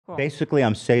Cool. Basically,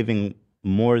 I'm saving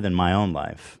more than my own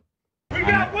life. We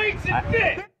got weights and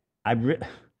fit.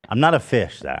 I'm not a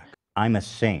fish, Zach. I'm a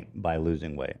saint by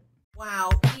losing weight. Wow,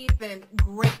 Ethan,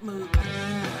 great move.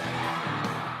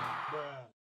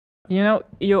 You know,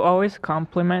 you always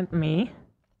compliment me,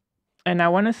 and I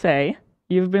want to say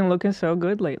you've been looking so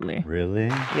good lately. Really?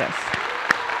 Yes.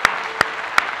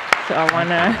 So I want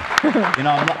to... You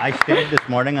know, I shaved this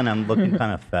morning and I'm looking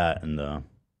kind of fat in the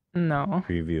No.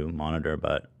 preview monitor,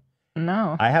 but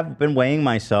No. I have been weighing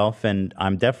myself and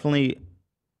I'm good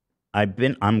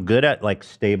at like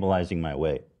stabilizing my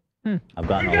weight. I've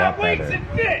gotten We a lot got weights better. and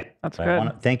fit. That's But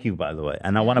good. thank you, by the way.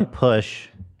 And I want to push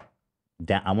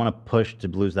down. I want to push to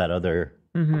lose that other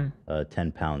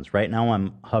 10 pounds. Right now,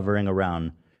 I'm hovering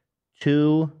around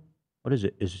what is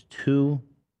it? Is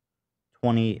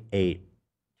 228,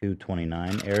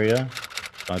 229 area.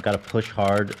 So I've got to push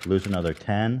hard, lose another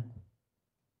 10.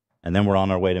 And then we're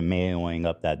on our way to mayoing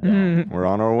up that dome. We're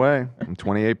on our way.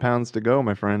 28 pounds to go,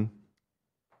 my friend.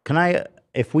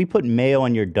 If we put mayo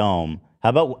on your dome, how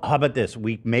about this?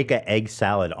 We make an egg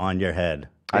salad on your head.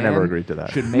 I never agreed to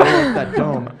that. Should make up that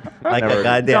dome. Like Never. a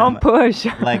goddamn. Don't push.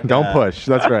 Like Don't push.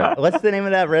 That's right. What's the name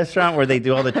of that restaurant where they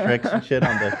do all the tricks and shit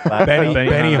on the Benny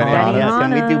Yeah,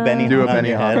 can we do Benny Do a on Benny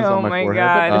your head? Hanna's Oh on my my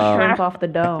forehead. God. Shrimp off the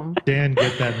dome. Dan,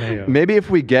 get that mayo. Maybe if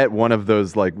we get one of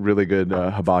those like really good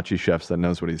hibachi chefs that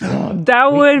knows what he's doing.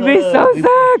 That would be so We sick.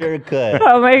 Sure could.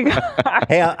 Oh my God.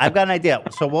 Hey, I've got an idea.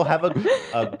 So we'll have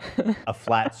a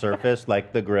flat surface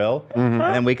like the grill, and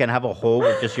then we can have a hole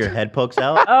where just your head pokes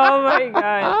out, Oh my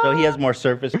God. so he has more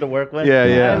surface to work with. Yeah,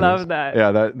 yeah. I love that.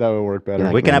 Yeah, that would work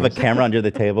better. We can have a camera under the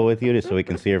table with you just so we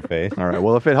can see your face. All right.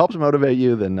 Well, if it helps motivate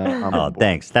you, then I'm on Oh, board.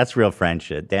 thanks. That's real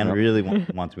friendship. Dan really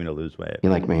wants me to lose weight. You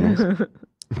like mayonnaise?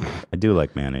 I do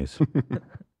like mayonnaise.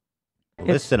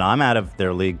 Listen, I'm out of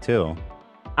their league too.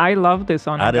 I love this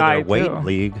on Out a of guy their weight too.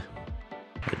 league.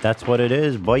 But that's what it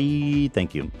is, boy.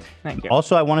 Thank you. Thank you.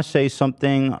 Also, I want to say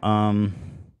something.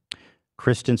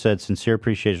 Kristen said, sincere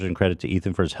appreciation and credit to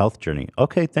Ethan for his health journey.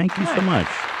 Okay, thank you so much.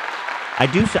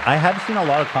 I have seen a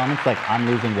lot of comments like, I'm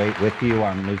losing weight with you, or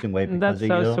I'm losing weight because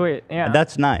That's of you. so sweet. Yeah. And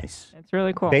that's nice. It's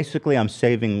really cool. Basically, I'm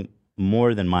saving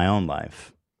more than my own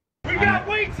life. We got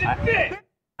weights and fit.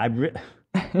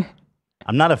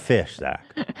 I'm not a fish, Zach.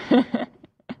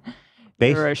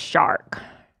 You're a shark.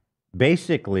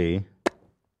 Basically,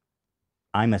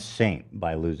 I'm a saint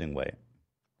by losing weight.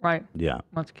 Right. Yeah.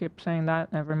 Let's keep saying that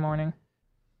every morning.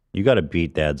 You got to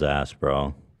beat Dad's ass,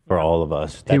 bro. For all of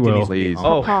us. He will. needs to be Please.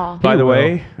 on. Paul. By the will.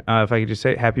 way, if I could just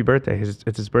say happy birthday.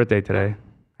 It's his birthday today.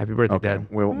 Happy birthday, Okay. Dad.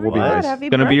 We'll be What? nice. Happy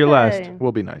Gonna be your last. birthday.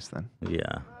 We'll be nice then. Yeah.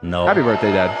 No. Happy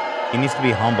birthday, Dad. He needs to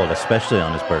be humbled, especially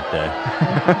on his birthday.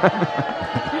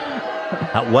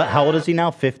 How old is he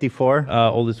now? 54?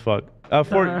 Old as fuck.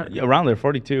 40, around there,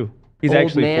 42. He's Old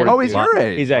actually man. 42. Oh, he's your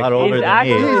age. He's a lot actually older He's than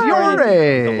actually- me. He's your He's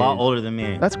age. a lot older than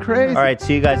me. That's crazy. All right,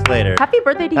 see you guys later. Happy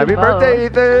birthday to you Happy both. birthday,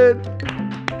 Ethan.